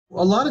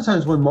A lot of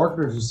times when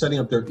marketers are setting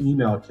up their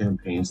email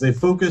campaigns, they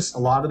focus a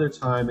lot of their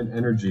time and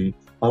energy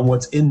on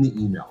what's in the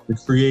email, the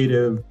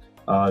creative,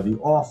 the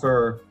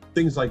offer,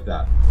 things like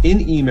that.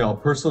 In email,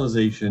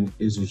 personalization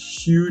is a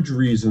huge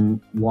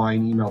reason why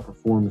an email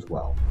performs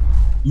well.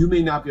 You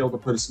may not be able to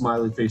put a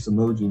smiley face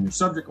emoji in your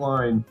subject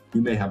line.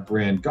 You may have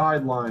brand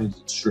guidelines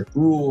and strict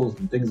rules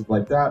and things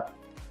like that.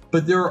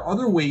 But there are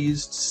other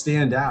ways to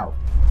stand out.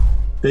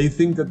 They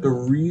think that the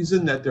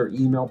reason that their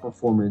email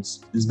performance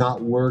is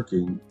not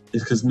working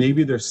is because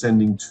maybe they're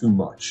sending too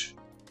much,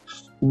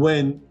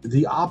 when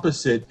the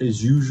opposite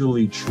is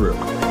usually true.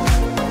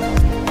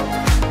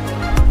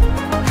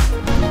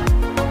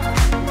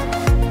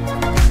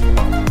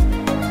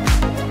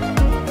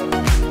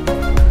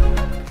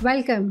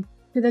 Welcome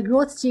to the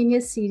Growth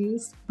Genius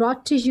series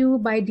brought to you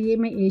by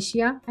DMA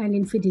Asia and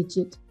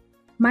Infidigit.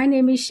 My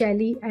name is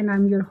Shelly and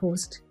I'm your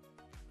host.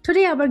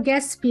 Today our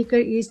guest speaker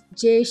is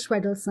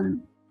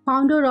Schwedelson,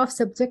 founder of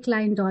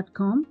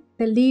subjectline.com,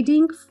 the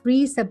leading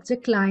free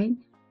subject line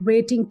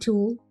rating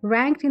tool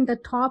ranked in the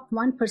top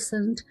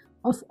 1%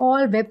 of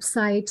all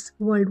websites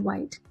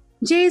worldwide.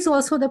 Jay is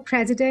also the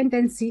president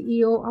and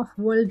CEO of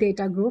World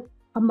Data Group,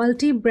 a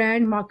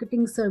multi-brand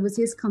marketing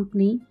services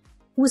company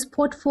whose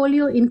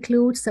portfolio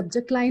includes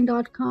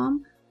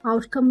subjectline.com,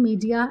 Outcome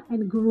Media,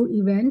 and Guru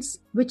Events,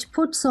 which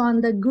puts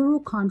on the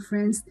Guru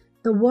Conference,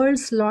 the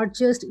world's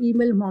largest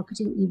email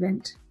marketing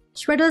event.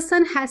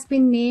 Schwedelson has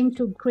been named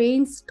to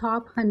Crain's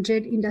top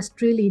 100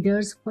 industry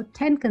leaders for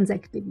 10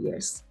 consecutive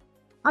years.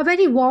 A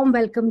very warm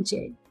welcome,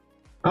 Jay.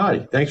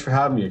 Hi, thanks for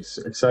having me.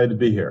 Excited to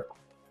be here.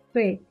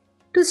 Great.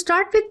 To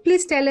start with,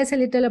 please tell us a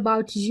little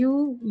about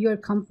you, your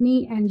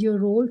company, and your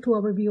role to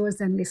our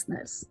viewers and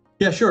listeners.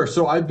 Yeah, sure.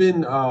 So I've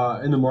been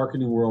in the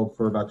marketing world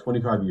for about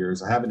 25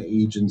 years. I have an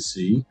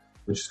agency,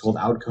 which is called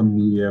Outcome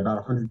Media, about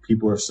 100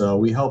 people or so.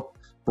 We help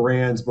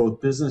brands, both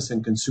business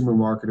and consumer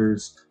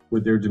marketers,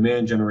 with their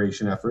demand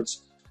generation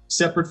efforts.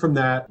 Separate from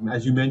that,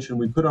 as you mentioned,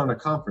 we put on a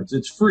conference.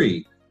 It's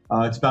free.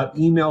 It's about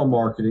email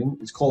marketing.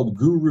 It's called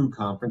Guru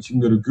Conference. You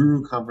can go to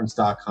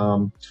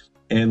guruconference.com.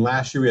 And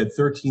last year we had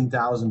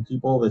 13,000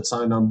 people that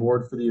signed on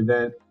board for the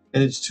event.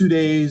 And it's 2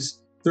 days,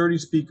 30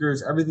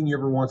 speakers, everything you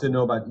ever want to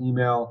know about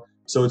email.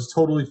 So it's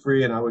totally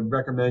free, and I would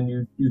recommend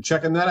you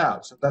checking that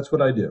out. So that's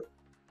what I do.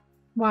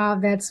 Wow,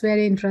 that's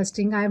very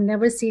interesting. I've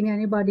never seen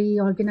anybody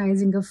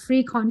organizing a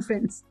free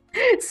conference.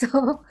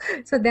 So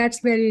that's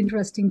very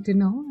interesting to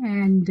know.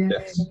 And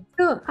Yes.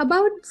 So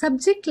about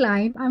subject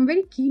line, I'm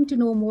very keen to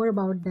know more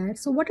about that.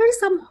 So what are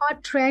some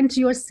hot trends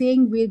you're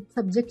seeing with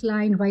subject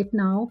line right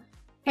now?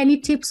 Any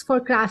tips for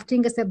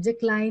crafting a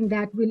subject line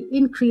that will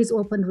increase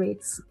open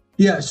rates?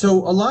 Yeah, so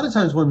a lot of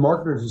times when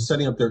marketers are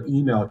setting up their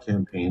email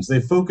campaigns,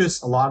 they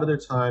focus a lot of their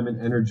time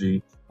and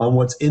energy on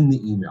what's in the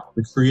email,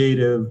 the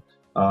creative,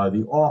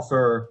 the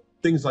offer,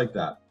 things like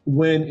that.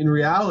 When in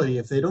reality,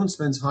 if they don't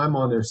spend time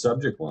on their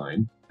subject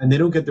line and they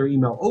don't get their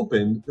email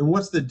open, then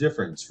what's the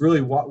difference?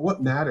 Really,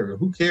 what matters?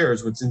 Who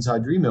cares what's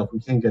inside your email if we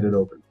can't get it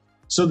open?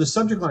 So the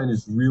subject line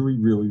is really,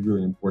 really,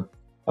 really important.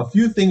 A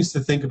few things to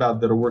think about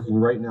that are working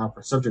right now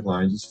for subject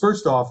lines is,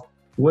 first off,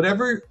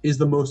 whatever is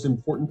the most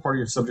important part of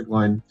your subject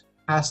line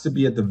has to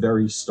be at the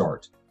very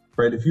start,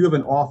 right? If you have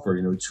an offer,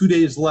 2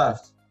 days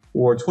left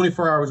or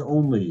 24 hours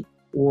only,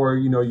 or,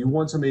 you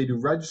want somebody to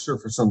register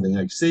for something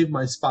like save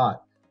my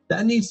spot,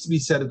 that needs to be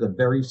said at the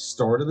very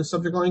start of the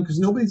subject line, because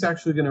nobody's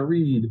actually going to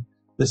read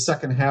the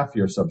second half of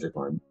your subject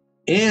line.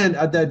 And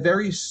at that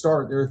very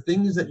start, there are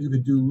things that you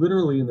could do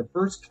literally in the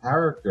first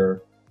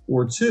character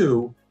or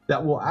two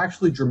that will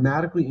actually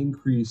dramatically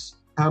increase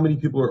how many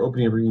people are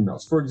opening up your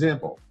emails. For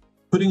example,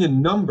 putting a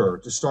number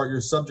to start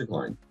your subject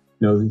line.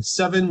 The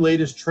 7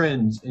 latest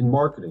trends in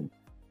marketing.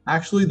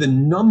 Actually, the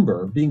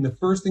number being the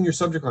first thing in your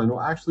subject line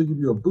will actually give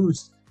you a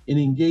boost in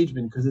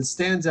engagement because it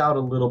stands out a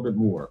little bit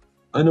more.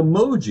 An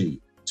emoji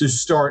to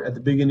start at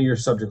the beginning of your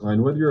subject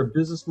line, whether you're a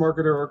business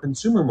marketer or a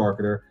consumer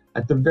marketer,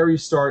 at the very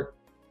start,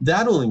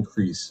 that'll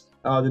increase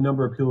the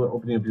number of people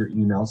opening up your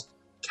emails.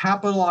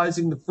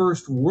 Capitalizing the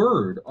first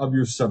word of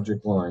your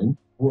subject line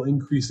will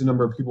increase the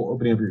number of people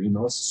opening up your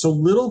emails. So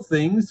little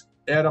things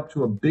add up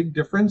to a big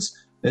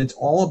difference, and it's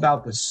all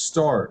about the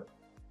start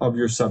of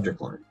your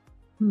subject line.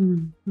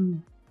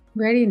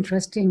 Very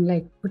interesting,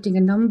 like putting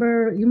a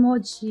number,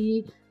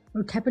 emoji,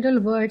 or capital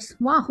words.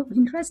 Wow,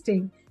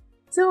 interesting.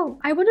 So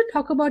I want to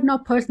talk about now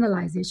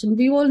personalization.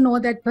 We all know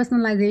that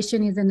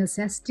personalization is a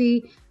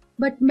necessity,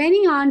 but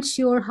many aren't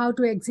sure how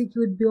to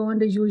execute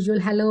beyond the usual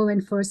hello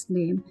and first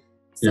name.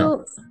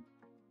 So,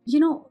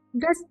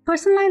 does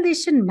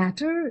personalization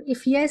matter?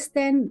 If yes,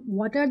 then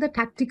what are the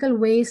tactical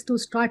ways to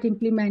start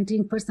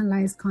implementing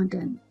personalized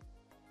content?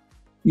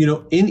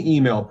 In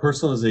email,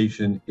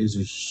 personalization is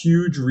a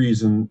huge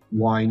reason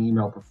why an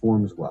email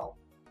performs well.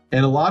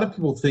 And a lot of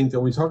people think that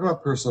when we talk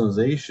about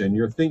personalization,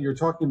 you're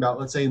talking about,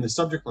 let's say in the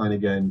subject line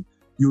again,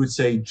 you would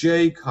say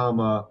J,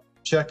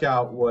 check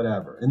out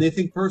whatever. And they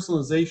think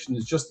personalization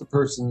is just the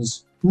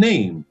person's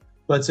name,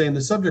 let's say in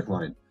the subject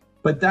line.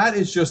 But that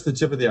is just the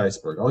tip of the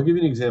iceberg. I'll give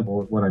you an example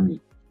of what I mean.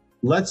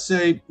 Let's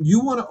say you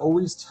want to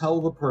always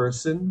tell the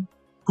person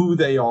who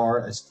they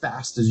are as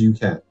fast as you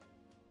can.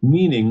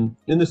 Meaning,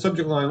 in the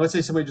subject line, let's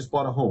say somebody just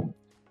bought a home.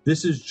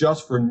 This is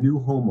just for new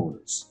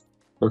homeowners,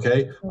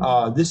 okay?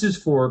 This is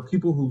for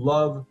people who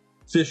love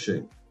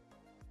fishing,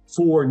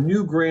 for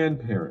new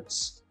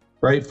grandparents,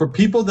 right? For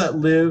people that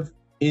live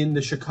in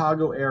the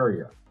Chicago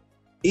area.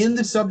 In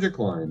the subject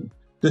line,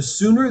 the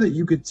sooner that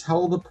you could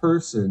tell the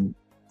person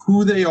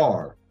who they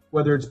are,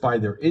 whether it's by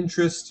their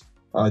interest,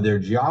 their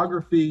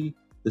geography,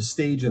 the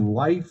stage in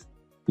life,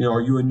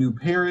 are you a new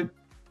parent?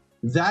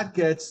 That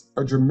gets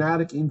a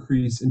dramatic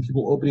increase in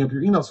people opening up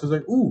your emails because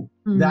like, ooh,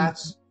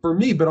 that's for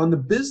me. But on the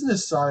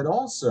business side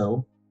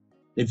also,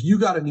 if you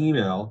got an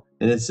email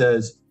and it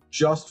says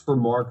just for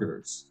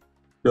marketers,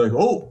 you're like,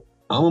 oh,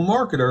 I'm a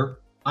marketer.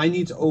 I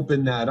need to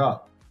open that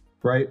up,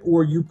 right?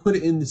 Or you put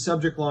in the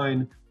subject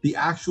line the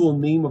actual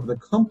name of the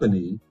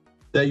company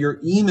that you're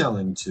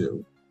emailing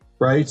to,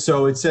 right?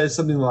 So it says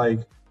something like,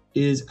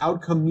 is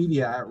Outcome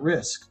Media at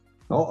risk?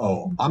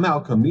 Uh-oh, I'm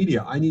Outcome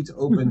Media. I need to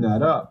open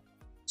that up.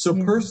 So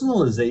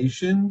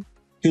personalization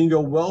can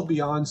go well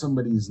beyond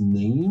somebody's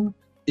name.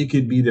 It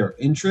could be their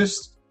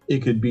interest.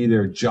 It could be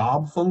their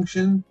job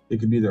function. It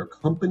could be their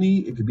company.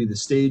 It could be the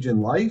stage in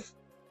life.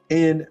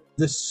 And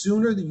the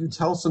sooner that you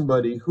tell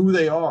somebody who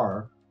they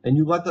are and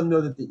you let them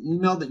know that the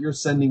email that you're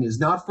sending is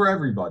not for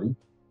everybody,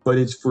 but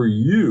it's for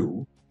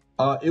you,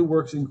 it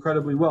works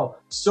incredibly well.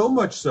 So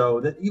much so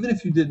that even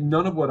if you did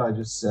none of what I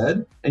just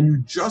said and you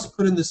just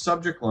put in the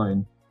subject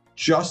line,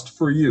 just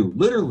for you,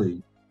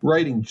 literally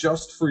writing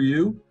just for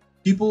you,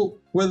 people,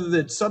 whether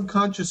it's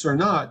subconscious or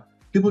not,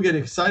 people get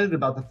excited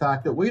about the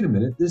fact that, wait a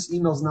minute, this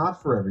email's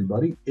not for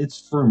everybody, it's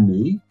for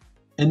me.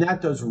 And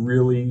that does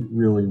really,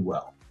 really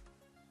well.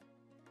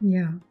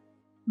 Yeah,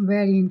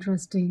 very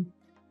interesting.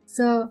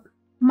 So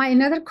my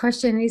another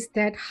question is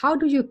that how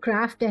do you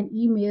craft an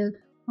email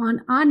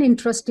on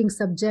uninteresting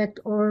subject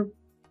or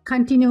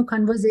continue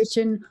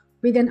conversation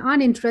with an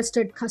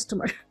uninterested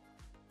customer?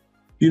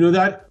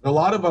 That a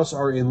lot of us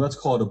are in, let's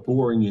call it a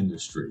boring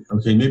industry.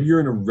 Okay, maybe you're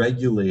in a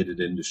regulated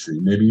industry.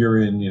 Maybe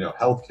you're in,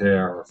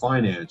 healthcare or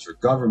finance or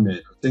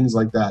government or things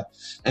like that.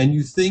 And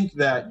you think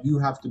that you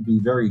have to be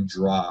very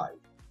dry,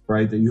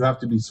 right? That you have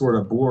to be sort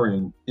of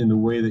boring in the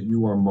way that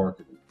you are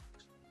marketing.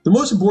 The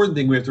most important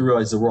thing we have to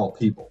realize is that we're all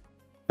people.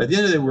 At the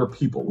end of the day, we're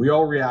people. We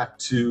all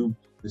react to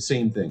the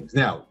same things.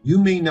 Now, you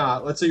may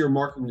not, let's say you're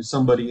marketing to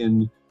somebody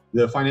in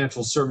the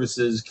financial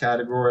services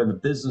category, on the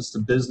business to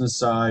business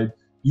side.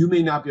 You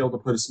may not be able to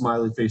put a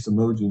smiley face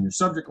emoji in your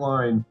subject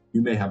line.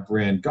 You may have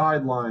brand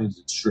guidelines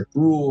and strict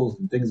rules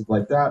and things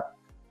like that.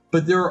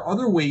 But there are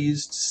other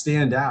ways to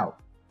stand out.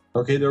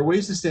 Okay, there are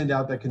ways to stand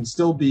out that can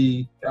still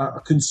be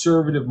a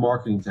conservative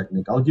marketing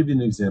technique. I'll give you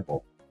an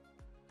example.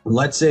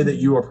 Let's say that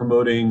you are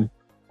promoting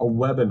a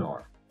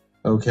webinar.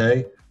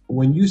 Okay,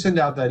 when you send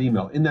out that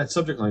email in that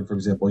subject line, for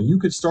example, you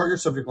could start your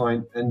subject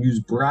line and use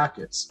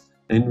brackets.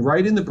 And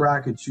right in the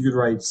brackets, you could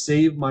write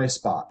save my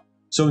spot.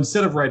 So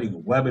instead of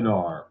writing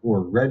webinar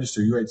or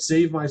register, you write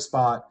save my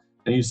spot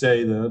and you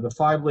say the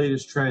 5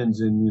 latest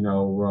trends in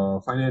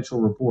financial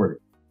reporting.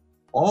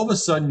 All of a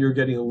sudden you're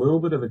getting a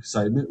little bit of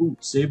excitement. Ooh,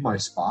 save my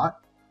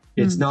spot.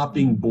 It's not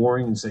being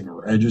boring and saying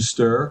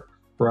register,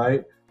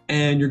 right?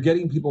 And you're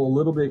getting people a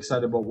little bit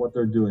excited about what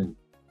they're doing.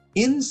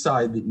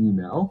 Inside the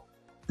email,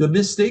 the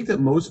mistake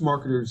that most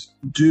marketers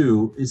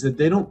do is that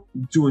they don't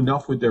do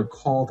enough with their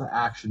call to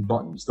action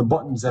buttons, the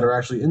buttons that are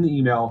actually in the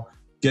email,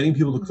 getting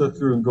people to click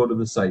through and go to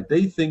the site.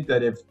 They think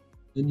that if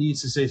it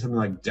needs to say something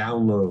like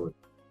download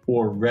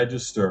or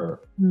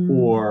register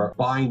or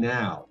buy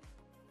now,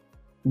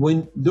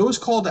 when those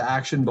call to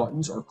action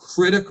buttons are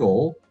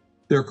critical,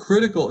 they're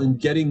critical in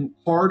getting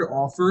hard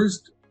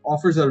offers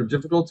that are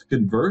difficult to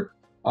convert.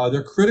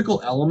 They're critical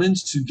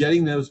elements to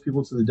getting those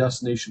people to the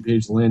destination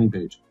page, the landing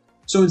page.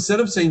 So instead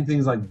of saying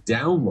things like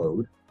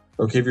download,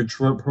 okay, if you're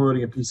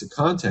promoting a piece of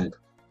content,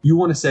 you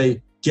want to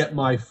say, get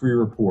my free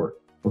report.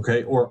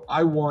 Okay, or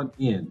I want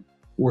in,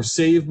 or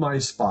save my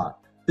spot.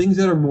 Things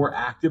that are more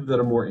active, that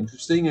are more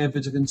interesting. And if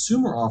it's a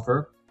consumer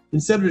offer,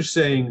 instead of just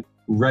saying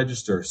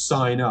register,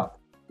 sign up,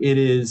 it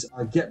is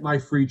get my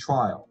free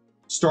trial,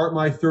 start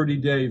my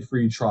 30-day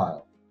free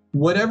trial.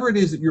 Whatever it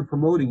is that you're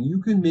promoting,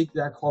 you can make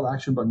that call to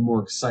action button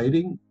more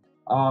exciting.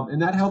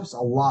 And that helps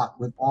a lot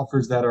with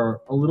offers that are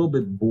a little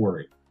bit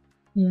boring.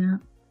 Yeah,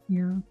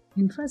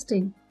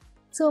 interesting.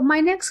 So my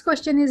next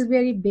question is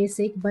very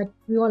basic, but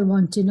we all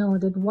want to know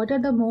that what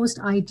are the most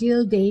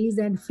ideal days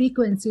and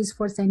frequencies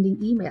for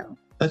sending email?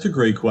 That's a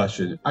great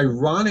question.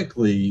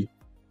 Ironically,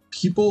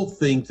 people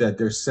think that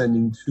they're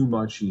sending too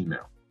much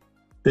email.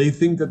 They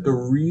think that the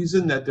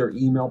reason that their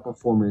email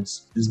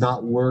performance is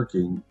not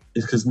working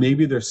is because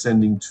maybe they're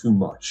sending too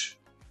much,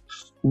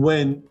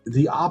 when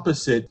the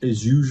opposite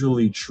is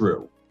usually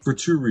true for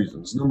 2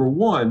 reasons. Number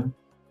one,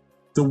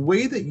 the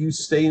way that you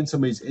stay in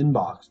somebody's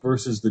inbox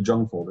versus the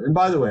junk folder. And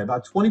by the way,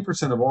 about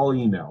 20% of all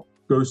email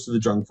goes to the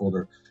junk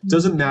folder. It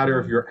doesn't matter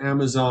if you're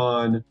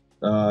Amazon,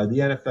 the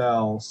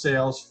NFL,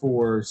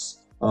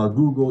 Salesforce,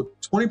 Google,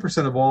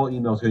 20% of all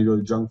email is going to go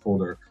to the junk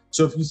folder.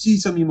 So if you see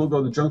some email go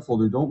to the junk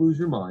folder, don't lose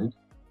your mind.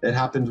 It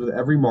happens with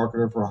every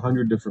marketer for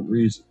 100 different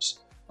reasons.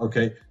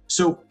 Okay.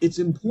 So it's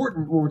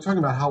important when we're talking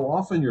about how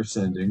often you're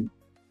sending,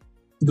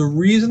 the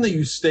reason that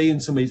you stay in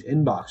somebody's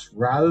inbox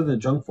rather than the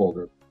junk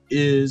folder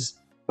is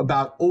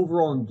about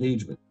overall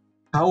engagement.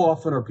 How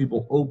often are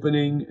people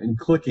opening and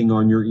clicking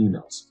on your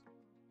emails?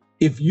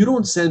 If you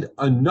don't send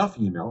enough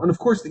email, and of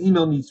course the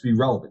email needs to be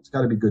relevant, it's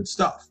got to be good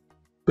stuff.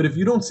 But if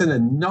you don't send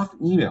enough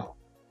email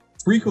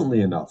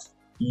frequently enough,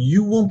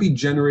 you won't be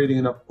generating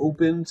enough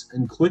opens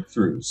and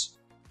click-throughs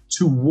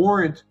to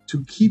warrant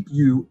to keep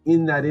you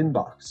in that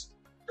inbox.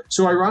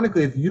 So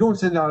ironically, if you don't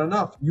send out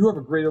enough, you have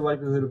a greater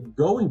likelihood of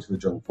going to the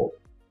junk folder.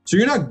 So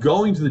you're not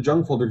going to the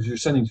junk folder because you're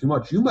sending too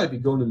much. You might be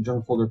going to the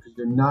junk folder because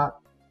you're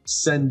not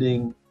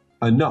sending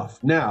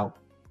enough. Now,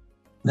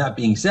 that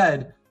being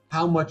said,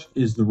 how much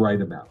is the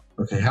right amount?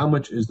 Okay, how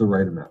much is the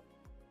right amount?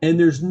 And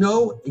there's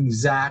no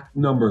exact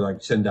number,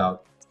 like send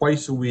out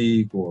twice a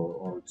week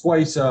or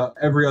twice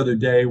every other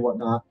day,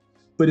 whatnot.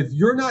 But if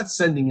you're not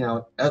sending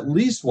out at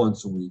least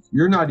once a week,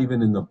 you're not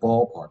even in the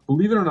ballpark.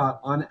 Believe it or not,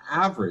 on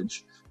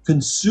average,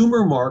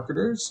 consumer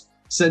marketers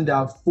send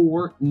out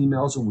 4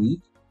 emails a week,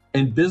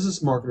 and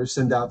business marketers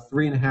send out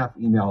 3.5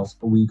 emails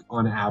a week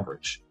on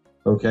average.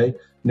 Okay.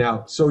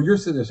 Now, so you're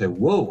sitting there saying,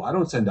 whoa, I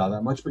don't send out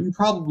that much, but you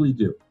probably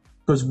do,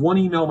 because one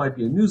email might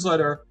be a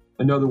newsletter,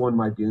 another one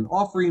might be an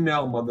offer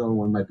email, another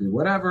one might be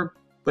whatever,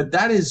 but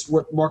that is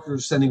what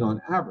marketers are sending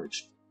on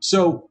average.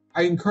 So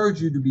I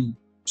encourage you to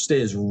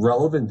stay as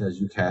relevant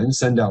as you can,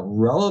 send out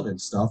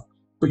relevant stuff,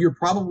 but you're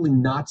probably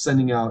not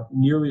sending out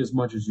nearly as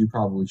much as you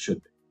probably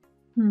should be.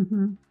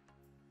 Mm-hmm.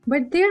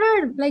 But there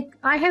are, like,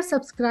 I have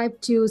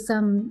subscribed to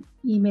some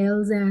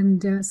emails,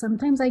 and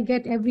sometimes I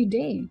get every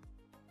day.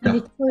 And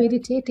it's so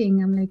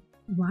irritating. I'm like,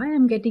 why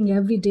I'm getting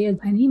every day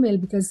an email?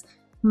 Because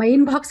my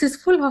inbox is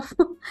full of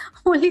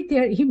only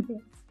their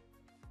emails.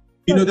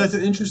 You know, that's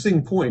an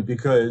interesting point,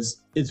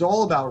 because it's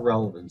all about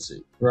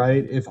relevancy,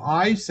 right? If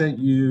I sent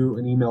you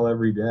an email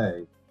every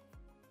day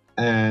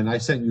and I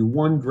sent you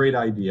one great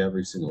idea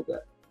every single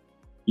day,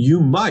 you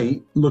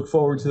might look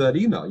forward to that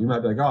email. You might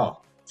be like,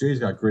 oh, Jay's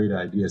got great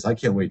ideas. I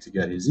can't wait to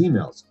get his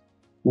emails.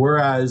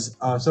 Whereas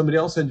somebody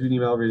else sends you an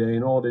email every day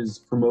and all it is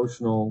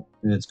promotional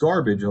and it's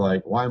garbage. You're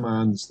like, why am I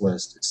on this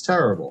list? It's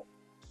terrible.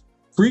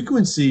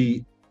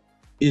 Frequency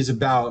is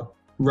about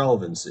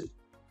relevancy,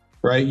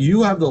 right?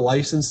 You have the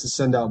license to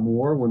send out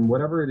more when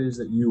whatever it is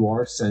that you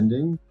are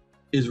sending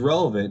is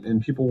relevant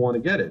and people want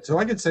to get it. So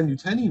I could send you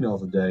 10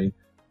 emails a day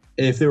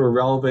if they were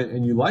relevant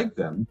and you like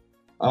them.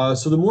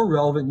 So the more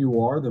relevant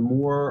you are, the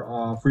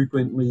more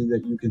frequently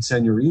that you can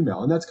send your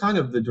email. And that's kind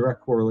of the direct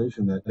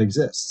correlation that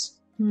exists.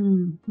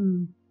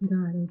 Mm-hmm.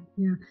 Got it.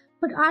 Yeah.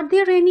 But are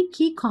there any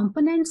key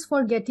components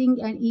for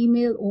getting an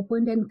email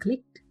opened and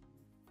clicked?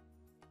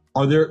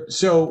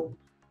 So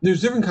there's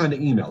different kind of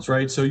emails,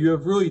 right? So you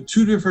have really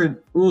three different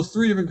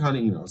kind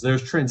of emails.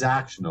 There's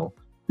transactional.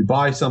 You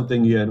buy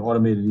something, you get an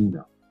automated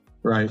email,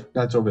 right?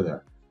 That's over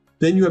there.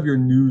 Then you have your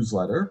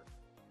newsletter,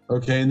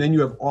 okay? And then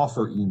you have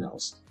offer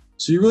emails.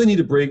 So you really need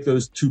to break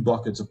those 2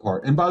 buckets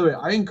apart. And by the way,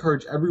 I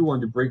encourage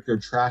everyone to break their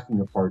tracking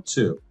apart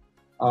too.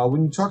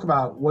 When you talk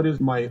about what is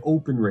my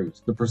open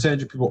rate, the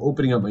percentage of people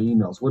opening up my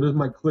emails, what is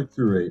my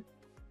click-through rate?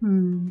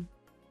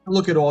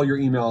 Look at all your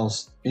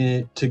emails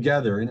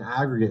together in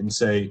aggregate and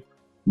say,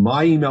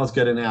 my emails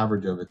get an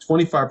average of a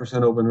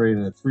 25% open rate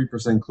and a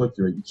 3%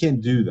 click-through rate. You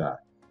can't do that.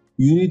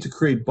 You need to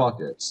create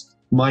buckets.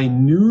 My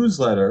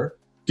newsletter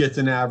gets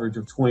an average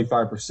of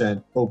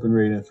 25% open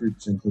rate and a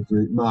 3% click-through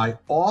rate. My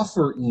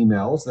offer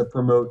emails that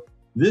promote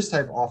this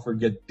type of offer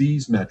get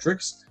these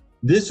metrics.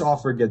 This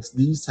offer gets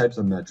these types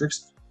of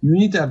metrics. You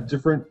need to have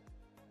different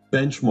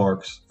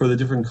benchmarks for the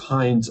different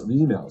kinds of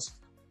emails.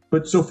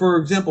 But so for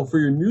example, for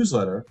your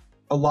newsletter,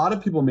 a lot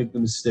of people make the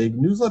mistake.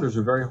 Newsletters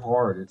are very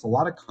hard. It's a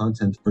lot of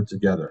content to put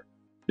together.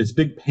 It's a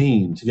big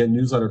pain to get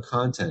newsletter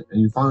content. And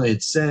you finally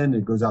hit send,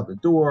 it goes out the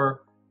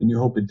door, and you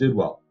hope it did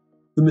well.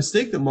 The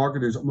mistake that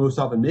marketers most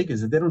often make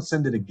is that they don't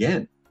send it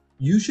again.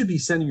 You should be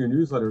sending your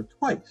newsletter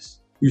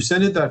twice. You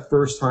send it that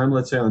first time,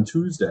 let's say on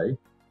Tuesday.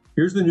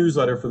 Here's the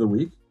newsletter for the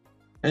week.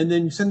 And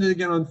then you send it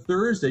again on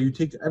Thursday. You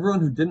take everyone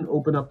who didn't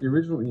open up the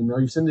original email,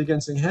 you send it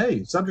again saying,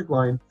 hey, subject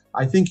line,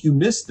 I think you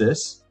missed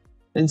this,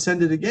 and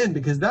send it again,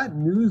 because that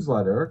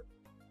newsletter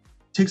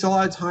takes a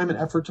lot of time and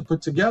effort to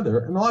put together,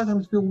 and a lot of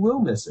times people will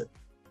miss it.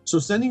 So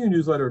sending your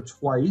newsletter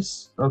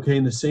twice, okay,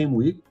 in the same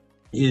week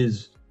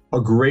is a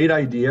great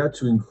idea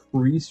to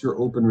increase your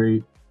open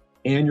rate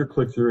and your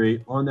click-through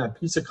rate on that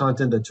piece of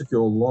content that took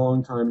you a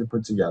long time to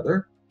put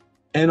together.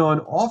 And on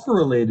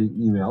offer-related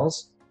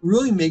emails,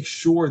 really make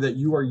sure that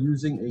you are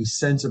using a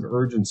sense of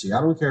urgency.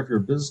 I don't care if you're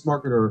a business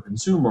marketer or a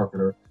consumer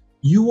marketer,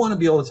 you want to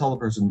be able to tell the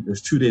person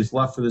there's 2 days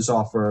left for this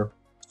offer,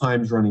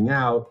 time's running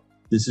out,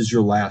 this is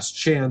your last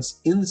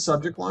chance in the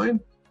subject line.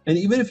 And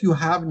even if you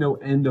have no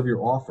end of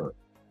your offer,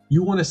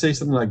 you want to say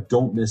something like,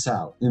 don't miss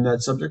out in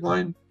that subject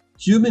line.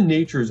 Human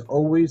nature is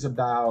always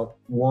about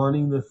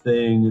wanting the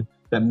thing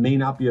that may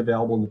not be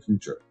available in the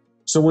future.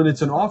 So when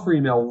it's an offer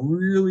email,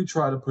 really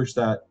try to push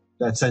that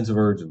sense of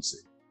urgency.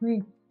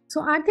 Right.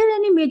 So are there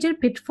any major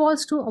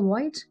pitfalls to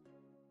avoid?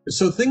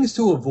 So things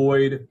to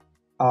avoid,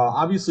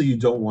 Obviously, you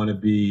don't want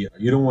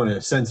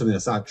to send something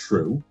that's not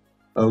true.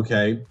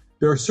 Okay.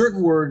 There are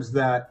certain words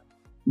that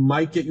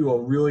might get you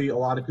a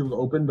lot of people to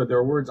open, but there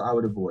are words I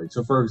would avoid.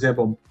 So for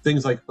example,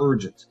 things like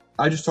urgent.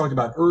 I just talked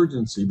about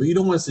urgency, but you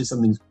don't want to say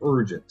something's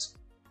urgent,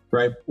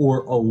 right?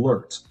 Or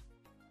alert.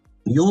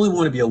 You only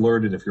want to be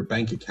alerted if your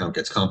bank account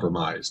gets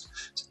compromised.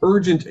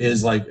 Urgent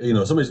is like,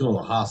 somebody's going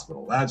to the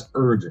hospital. That's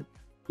urgent.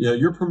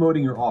 You're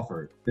promoting your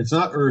offer. It's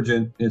not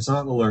urgent. It's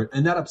not an alert.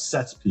 And that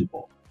upsets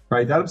people,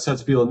 right? That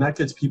upsets people and that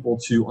gets people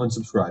to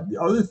unsubscribe.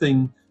 The other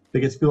thing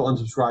that gets people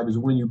to unsubscribe is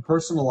when you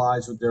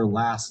personalize with their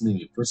last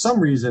name. For some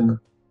reason,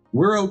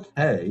 we're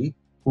okay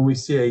when we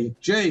say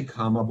J,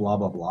 comma, blah,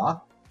 blah,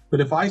 blah.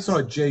 But if I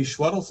saw J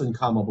Schwedelson,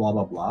 comma, blah,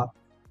 blah, blah,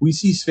 we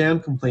see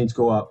spam complaints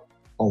go up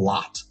a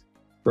lot,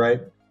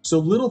 right? So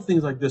little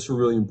things like this are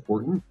really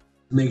important.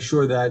 Make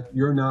sure that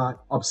you're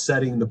not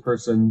upsetting the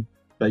person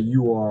that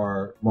you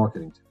are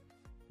marketing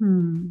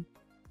to.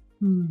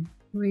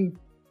 Great.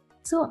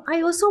 So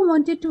I also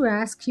wanted to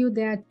ask you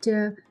that,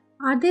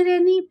 are there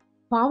any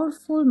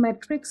powerful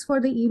metrics for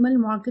the email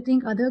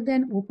marketing other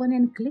than open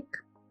and click?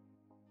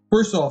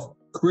 First off,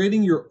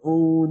 creating your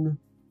own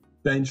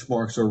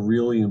benchmarks are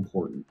really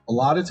important. A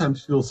lot of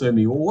times people say to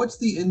me, well, what's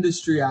the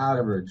industry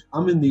average?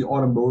 I'm in the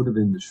automotive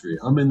industry.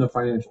 I'm in the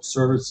financial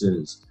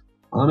services.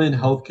 I'm in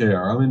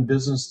healthcare. I'm in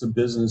business to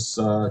business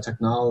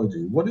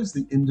technology. What is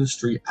the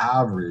industry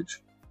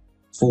average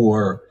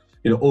for,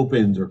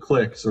 opens or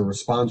clicks or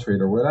response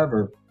rate or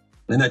whatever?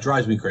 And that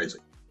drives me crazy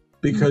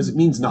because it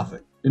means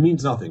nothing. It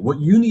means nothing. What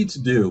you need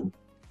to do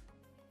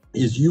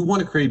is you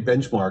want to create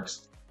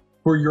benchmarks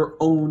for your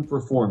own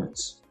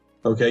performance.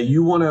 Okay.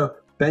 You want to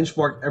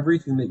benchmark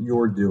everything that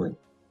you're doing.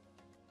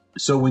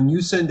 So when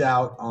you send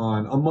out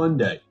on a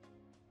Monday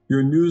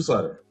your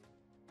newsletter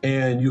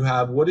and you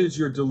have, what is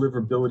your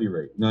deliverability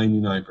rate?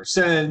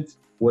 99%.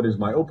 What is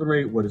my open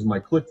rate? What is my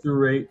click-through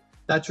rate?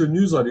 That's your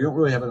newsletter. You don't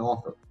really have an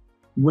offer.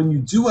 When you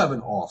do have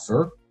an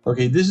offer,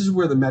 okay, this is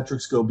where the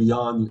metrics go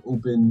beyond the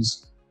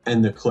opens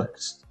and the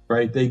clicks,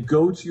 right? They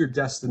go to your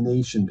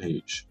destination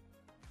page.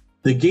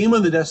 The game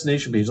on the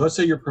destination page, let's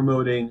say you're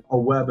promoting a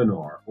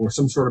webinar or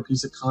some sort of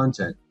piece of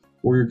content,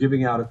 or you're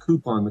giving out a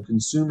coupon on the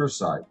consumer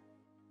side.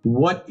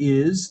 What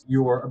is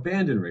your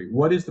abandon rate?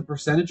 What is the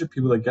percentage of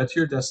people that get to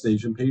your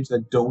destination page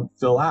that don't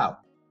fill out?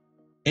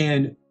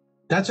 And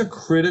that's a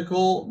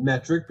critical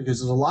metric because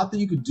there's a lot that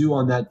you could do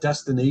on that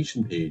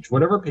destination page,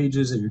 whatever page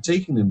is that you're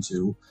taking them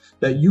to,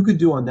 that you could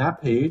do on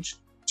that page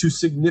to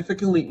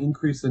significantly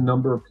increase the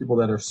number of people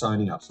that are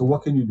signing up. So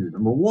what can you do?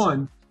 Number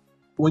one,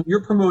 when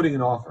you're promoting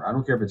an offer, I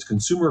don't care if it's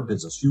consumer or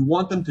business, you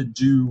want them to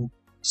do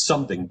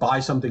something, buy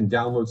something,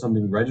 download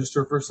something,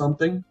 register for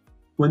something.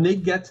 When they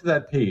get to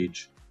that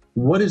page,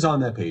 what is on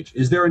that page?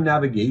 Is there a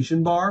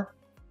navigation bar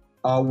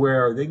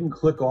where they can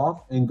click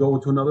off and go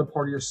to another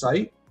part of your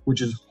site,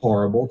 which is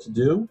horrible to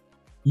do?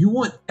 You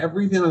want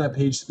everything on that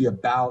page to be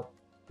about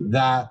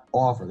that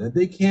offer, that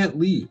they can't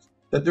leave,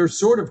 that they're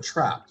sort of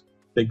trapped.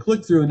 They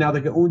click through and now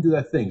they can only do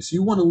that thing. So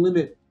you want to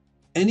limit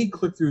any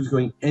click-throughs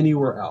going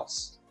anywhere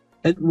else.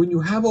 And when you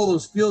have all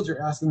those fields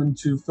you're asking them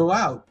to fill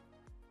out,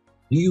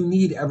 you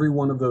need every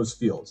one of those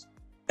fields.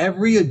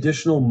 Every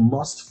additional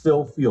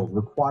must-fill field,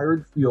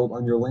 required field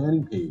on your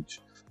landing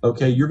page,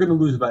 okay, you're going to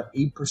lose about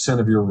 8%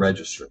 of your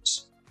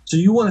registrants. So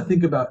you want to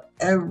think about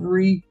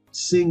every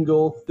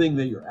single thing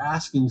that you're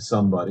asking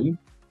somebody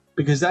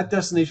because that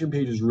destination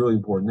page is really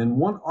important. And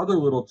one other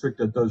little trick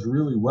that does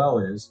really well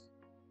is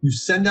you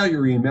send out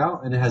your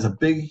email and it has a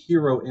big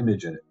hero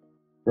image in it,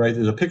 right?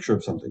 There's a picture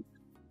of something.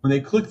 When they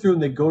click through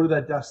and they go to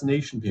that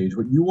destination page,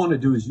 what you want to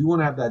do is you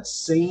want to have that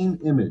same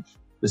image,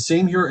 the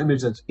same hero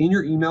image that's in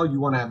your email, you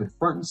want to have it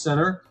front and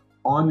center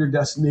on your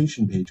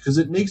destination page because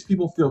it makes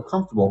people feel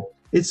comfortable.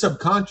 It's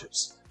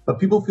subconscious, but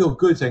people feel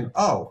good saying,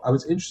 oh, I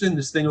was interested in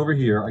this thing over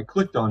here. I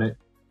clicked on it.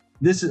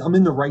 I'm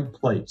in the right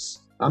place.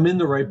 I'm in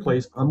the right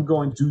place. I'm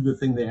going to do the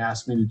thing they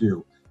asked me to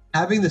do.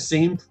 Having the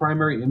same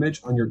primary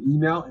image on your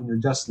email and your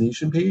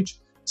destination page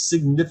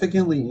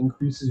significantly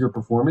increases your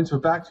performance.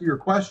 But back to your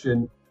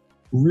question,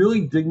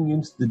 really digging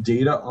into the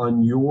data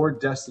on your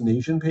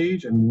destination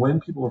page and when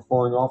people are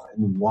falling off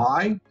and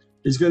why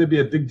is going to be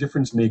a big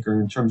difference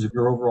maker in terms of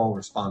your overall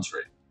response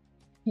rate.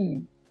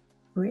 Okay,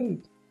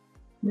 great.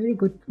 Very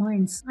good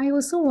points. I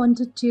also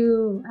wanted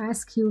to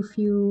ask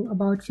you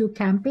about few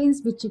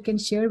campaigns which you can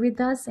share with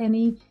us.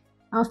 Any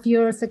of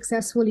your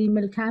successful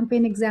email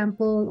campaign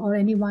example or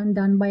anyone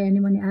done by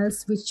anyone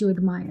else which you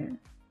admire?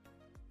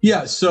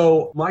 Yeah,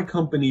 so my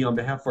company, on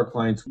behalf of our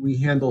clients, we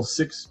handle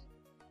 6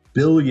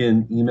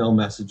 billion email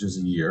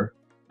messages a year.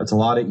 That's a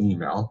lot of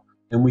email.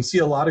 And we see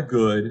a lot of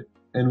good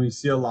and we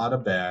see a lot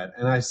of bad.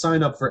 And I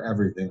sign up for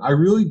everything. I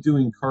really do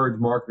encourage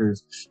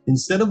marketers,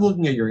 instead of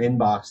looking at your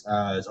inbox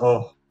as,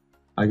 oh,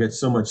 I get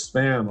so much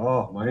spam.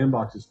 Oh, my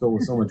inbox is filled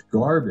with so much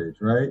garbage,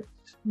 right?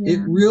 Yeah. It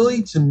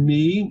really, to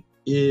me,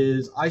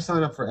 is I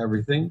sign up for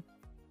everything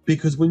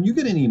because when you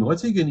get an email,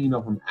 let's say you get an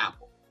email from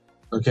Apple.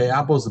 Okay,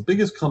 Apple is the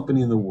biggest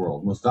company in the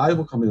world, most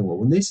valuable company in the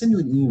world. When they send you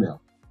an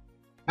email,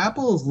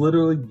 Apple is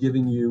literally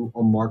giving you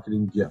a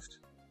marketing gift.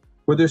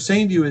 What they're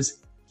saying to you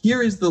is,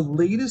 here is the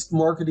latest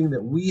marketing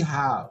that we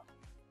have,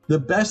 the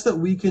best that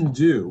we can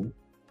do,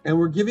 and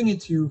we're giving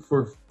it to you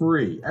for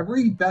free.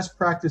 Every best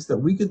practice that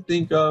we could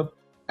think of,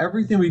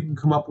 everything we can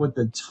come up with,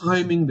 the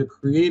timing, the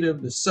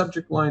creative, the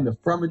subject line, the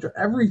front,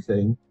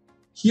 everything.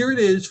 Here it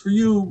is for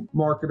you,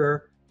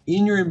 marketer,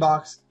 in your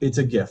inbox. It's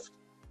a gift.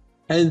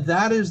 And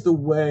that is the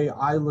way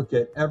I look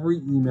at every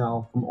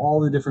email from all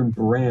the different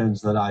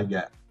brands that I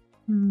get.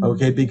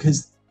 Okay,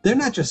 because they're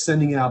not just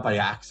sending it out by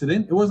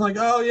accident. It wasn't like,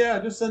 oh yeah,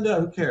 just send it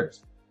out, who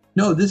cares?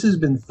 No, this has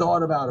been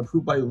thought about,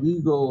 approved by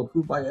legal,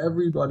 approved by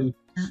everybody.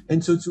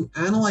 And so to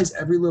analyze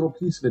every little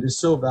piece of it is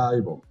so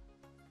valuable.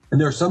 And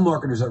there are some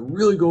marketers that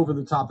really go over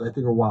the top that I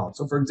think are wild.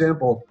 So for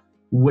example,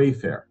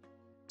 Wayfair.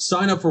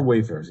 Sign up for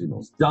Wayfair's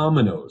emails.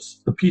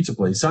 Domino's, the pizza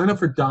place, sign up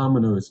for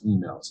Domino's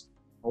emails.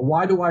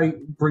 Why do I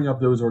bring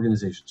up those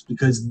organizations?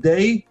 Because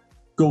they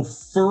go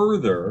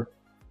further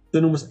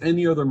than almost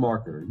any other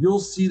marketer. You'll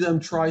see them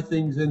try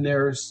things in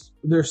their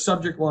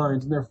subject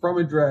lines and their from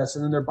address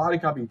and in their body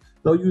copy.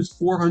 They'll use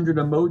 400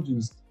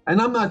 emojis. And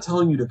I'm not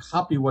telling you to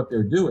copy what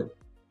they're doing,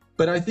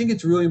 but I think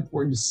it's really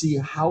important to see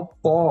how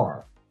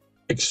far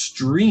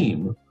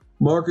extreme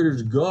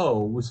marketers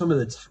go with some of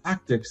the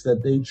tactics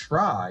that they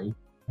try,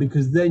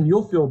 because then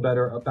you'll feel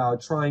better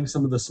about trying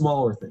some of the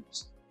smaller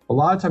things. A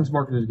lot of times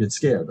marketers get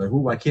scared, like,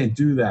 oh, I can't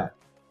do that.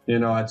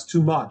 It's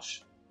too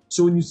much.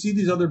 So when you see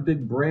these other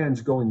big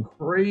brands going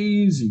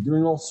crazy,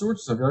 doing all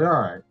sorts of stuff, you're like,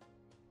 all right,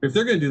 if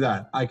they're going to do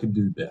that, I can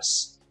do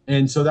this.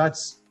 And so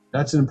that's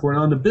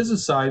important. On the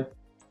business side,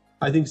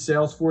 I think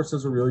Salesforce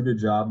does a really good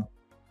job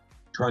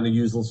trying to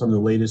use some of the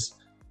latest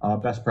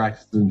best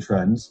practices and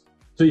trends.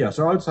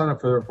 So I would sign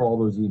up for all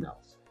those emails.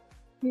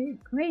 Okay,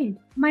 great.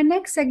 My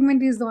next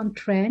segment is on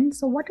trends.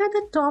 So what are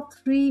the top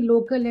 3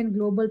 local and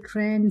global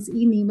trends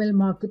in email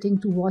marketing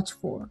to watch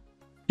for?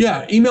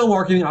 Yeah, email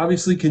marketing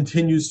obviously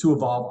continues to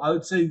evolve. I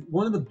would say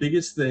one of the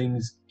biggest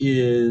things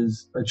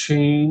is a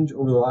change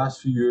over the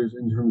last few years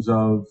in terms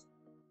of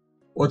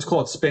what's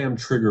called spam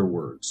trigger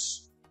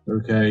words.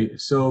 Okay,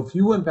 so if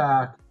you went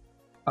back,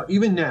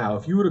 even now,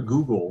 if you were to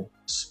Google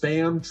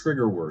spam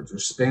trigger words or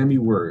spammy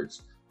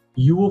words,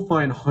 you will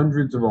find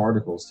hundreds of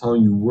articles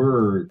telling you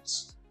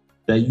words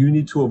that you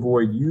need to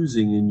avoid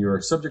using in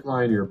your subject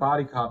line or your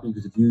body copy,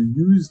 because if you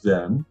use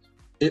them,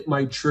 it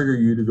might trigger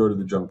you to go to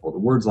the junk folder.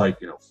 Words like,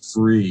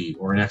 free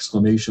or an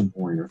exclamation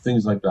point or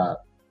things like that.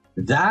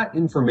 That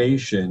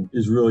information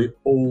is really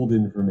old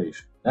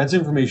information. That's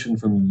information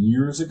from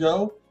years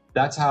ago.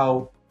 That's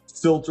how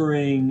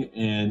filtering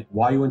and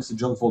why you went to the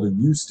junk folder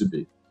used to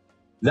be.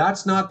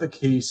 That's not the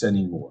case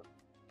anymore.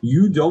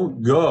 You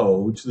don't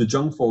go to the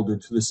junk folder,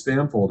 to the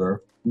spam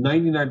folder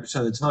 99%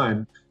 of the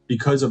time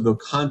because of the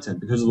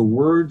content, because of the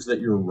words that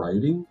you're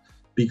writing,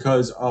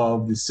 because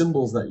of the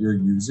symbols that you're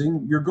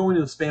using. You're going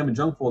to the spam and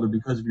junk folder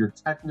because of your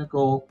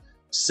technical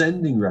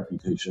sending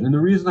reputation. And the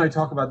reason I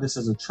talk about this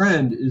as a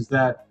trend is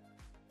that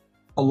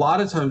a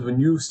lot of times when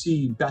you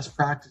see best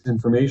practice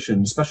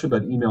information, especially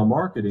about email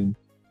marketing,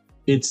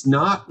 it's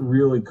not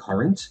really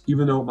current,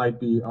 even though it might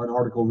be an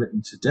article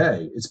written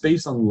today. It's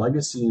based on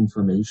legacy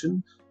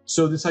information.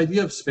 So this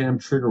idea of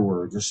spam trigger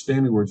words or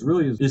spammy words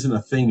really isn't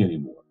a thing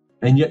anymore.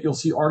 And yet you'll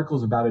see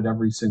articles about it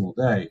every single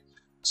day.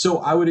 So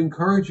I would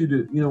encourage you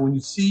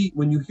to,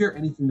 when you hear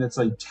anything that's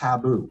like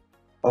taboo,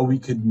 oh, we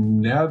could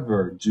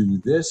never do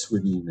this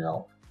with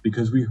email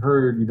because we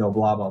heard,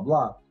 blah, blah,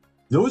 blah.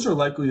 Those are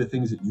likely the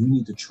things that you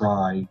need to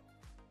try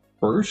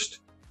first,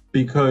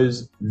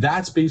 because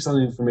that's based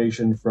on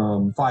information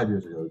from 5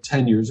 years ago,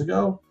 10 years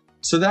ago.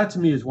 So that to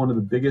me is one of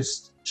the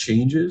biggest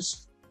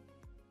changes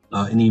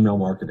in email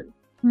marketing.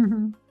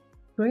 Mm-hmm.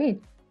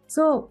 Great.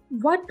 So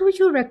what would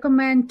you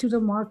recommend to the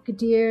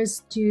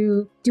marketers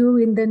to do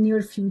in the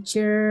near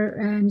future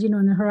and,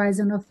 on a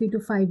horizon of 3 to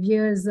 5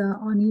 years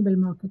on email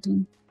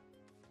marketing?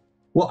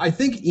 Well, I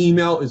think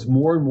email is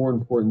more and more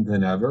important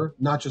than ever,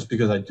 not just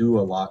because I do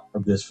a lot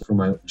of this for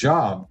my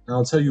job. And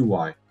I'll tell you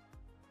why.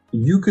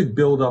 You could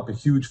build up a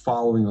huge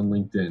following on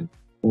LinkedIn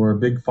or a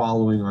big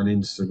following on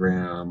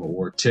Instagram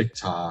or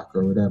TikTok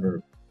or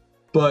whatever.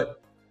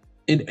 But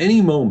in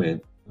any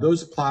moment,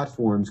 those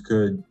platforms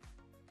could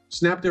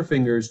snap their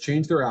fingers,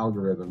 change their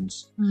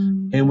algorithms.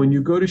 And when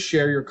you go to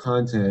share your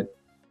content,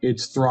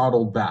 it's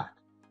throttled back.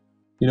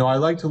 I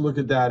like to look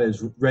at that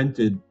as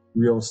rented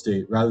real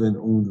estate rather than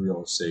owned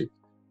real estate.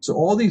 So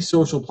all these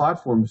social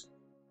platforms,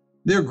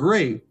 they're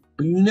great,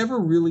 but you never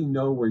really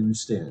know where you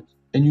stand.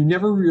 And you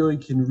never really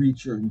can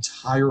reach your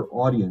entire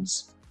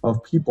audience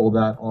of people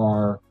that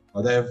are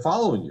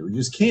following you. You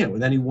just can't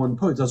with any one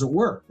post. It doesn't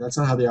work. That's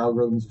not how the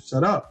algorithms are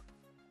set up.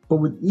 But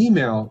with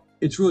email,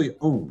 it's really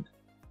owned.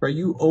 Right?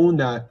 You own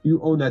that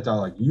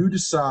dialogue. You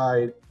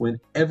decide when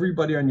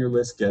everybody on your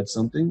list gets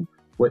something,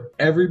 what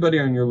everybody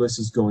on your list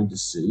is going to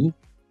see.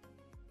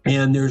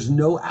 And there's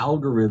no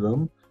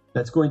algorithm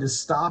that's going to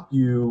stop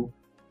you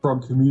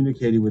from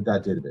communicating with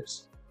that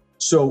database.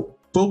 So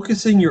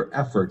focusing your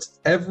efforts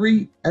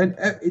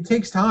it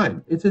takes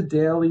time. It's a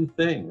daily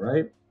thing,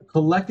 right?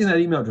 Collecting that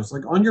email address,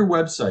 like on your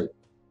website,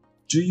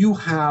 do you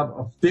have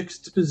a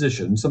fixed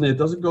position, something that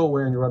doesn't go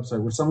away on your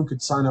website where someone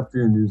could sign up for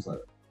your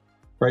newsletter?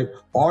 right?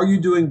 Are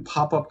you doing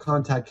pop-up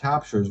contact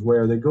captures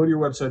where they go to your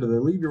website or they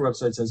leave your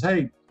website, says,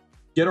 hey,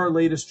 get our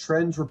latest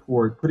trends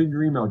report, put in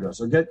your email address,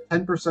 or get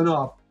 10%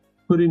 off,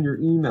 put in your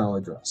email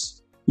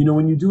address. You know,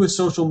 when you do a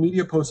social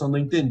media post on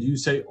LinkedIn, do you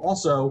say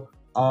also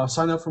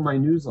sign up for my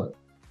newsletter?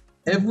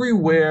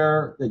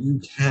 Everywhere that you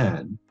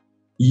can,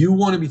 you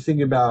want to be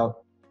thinking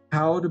about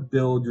how to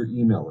build your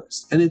email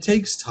list. And it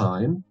takes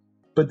time,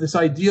 but this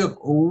idea of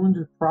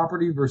owned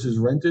property versus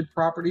rented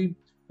property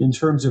in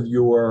terms of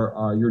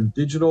your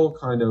digital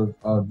kind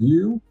of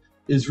view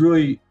is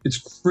really,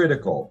 it's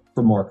critical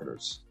for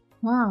marketers.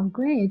 Wow,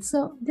 great.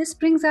 So this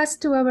brings us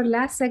to our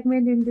last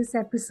segment in this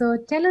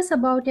episode. Tell us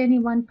about any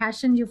one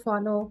passion you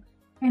follow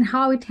and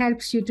how it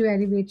helps you to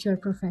elevate your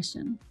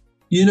profession.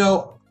 You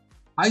know,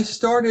 I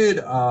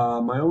started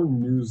my own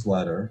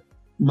newsletter,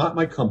 not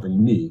my company,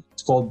 me.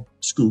 It's called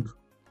Scoop.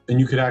 And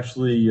you could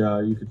actually,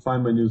 you could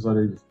find my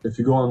newsletter. If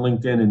you go on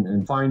LinkedIn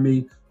and find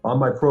me on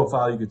my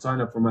profile, you could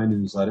sign up for my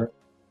newsletter.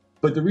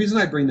 But the reason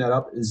I bring that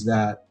up is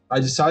that I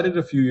decided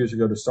a few years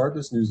ago to start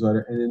this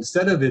newsletter. And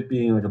instead of it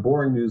being like a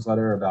boring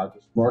newsletter about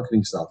just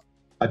marketing stuff,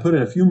 I put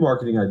in a few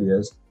marketing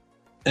ideas.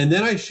 And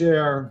then I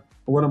share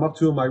what I'm up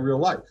to in my real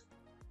life.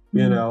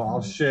 You know,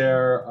 I'll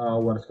share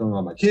what's going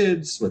on with my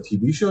kids, what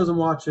TV shows I'm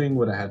watching,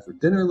 what I had for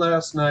dinner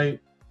last night.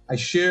 I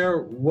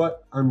share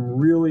what I'm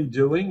really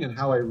doing and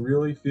how I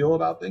really feel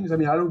about things. I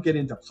mean, I don't get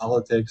into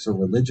politics or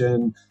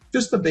religion,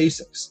 just the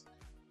basics.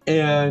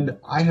 And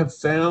I have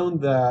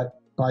found that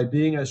by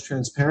being as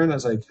transparent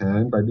as I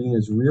can, by being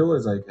as real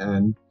as I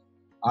can,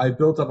 I've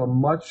built up a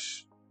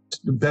much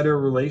better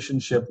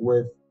relationship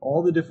with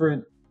all the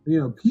different,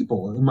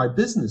 people in my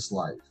business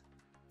life.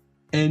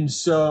 And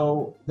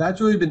so that's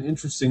really been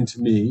interesting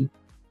to me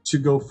to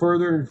go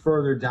further and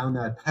further down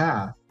that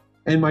path.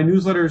 And my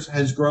newsletters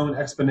has grown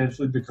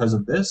exponentially because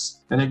of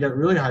this. And I get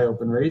really high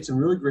open rates and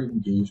really great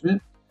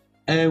engagement.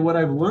 And what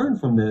I've learned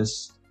from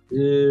this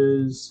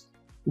is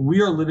we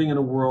are living in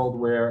a world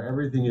where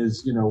everything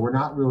is, we're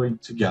not really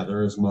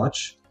together as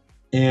much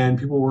and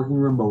people are working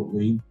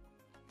remotely.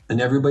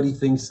 And everybody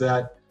thinks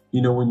that,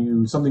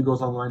 when something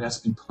goes online, it has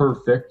to be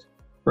perfect.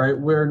 Right?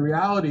 Where in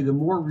reality, the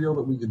more real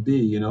that we could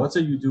be, let's say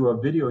you do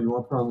a video you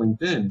want to put on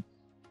LinkedIn,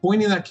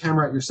 pointing that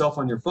camera at yourself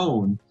on your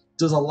phone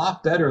does a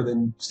lot better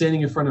than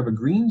standing in front of a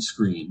green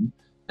screen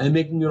and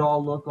making it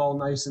all look all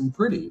nice and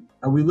pretty.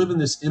 And we live in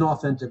this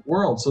inauthentic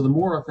world. So the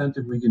more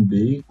authentic we can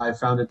be, I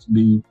found it to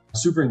be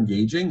super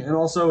engaging. And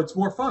also it's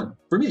more fun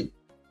for me.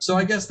 So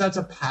I guess that's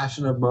a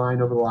passion of mine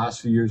over the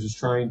last few years, is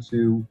trying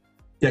to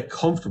get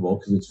comfortable,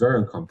 because it's very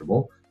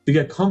uncomfortable, to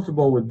get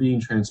comfortable with being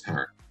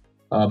transparent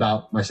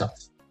about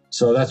myself.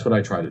 So that's what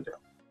I try to do.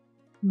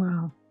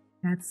 Wow,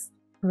 that's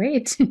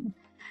great.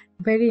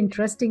 Very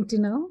interesting to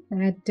know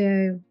that.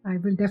 I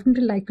will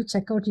definitely like to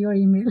check out your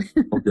email.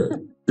 Okay,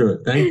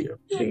 good. Thank you.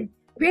 Okay.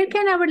 Where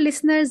can our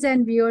listeners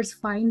and viewers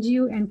find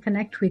you and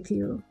connect with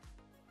you?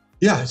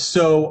 Yeah,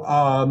 so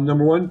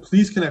number one,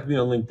 please connect with me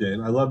on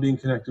LinkedIn. I love being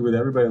connected with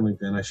everybody on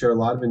LinkedIn. I share a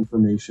lot of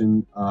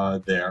information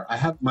there. I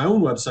have my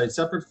own website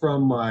separate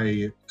from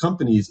my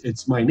company's.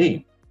 It's my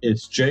name.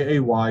 It's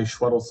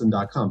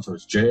Schwedelson.com. So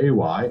it's Jay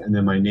and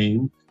then my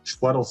name,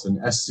 Schwedelson,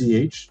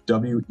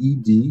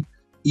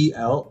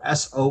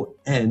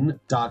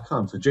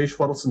 Schwedelson.com. So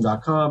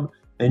jschwedelson.com.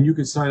 And you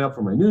can sign up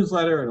for my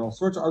newsletter and all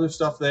sorts of other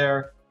stuff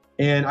there.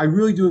 And I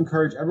really do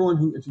encourage everyone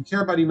who, if you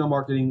care about email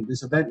marketing,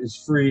 this event is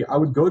free. I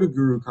would go to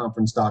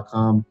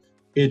guruconference.com.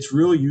 It's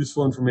really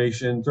useful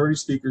information, 30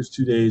 speakers,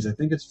 2 days. I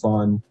think it's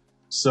fun.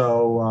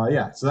 So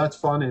so that's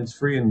fun and it's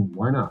free, and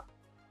why not?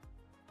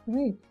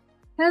 Great.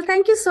 Well,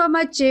 thank you so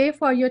much, Jay,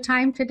 for your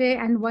time today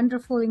and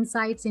wonderful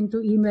insights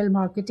into email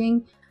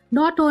marketing.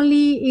 Not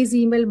only is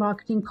email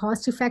marketing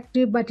cost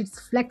effective, but its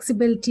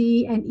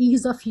flexibility and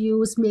ease of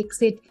use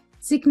makes it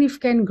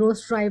significant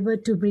growth driver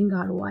to bring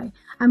ROI.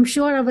 I'm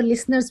sure our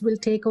listeners will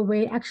take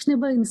away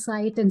actionable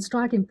insight and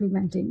start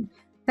implementing.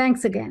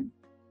 Thanks again.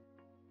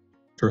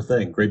 Sure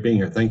thing. Great being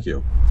here. Thank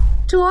you.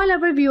 To all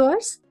our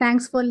viewers,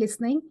 thanks for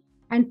listening.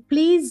 And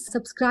please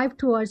subscribe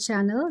to our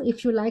channel.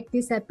 If you like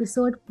this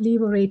episode,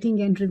 leave a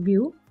rating and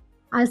review.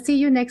 I'll see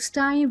you next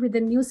time with a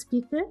new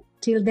speaker.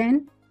 Till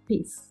then,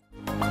 peace.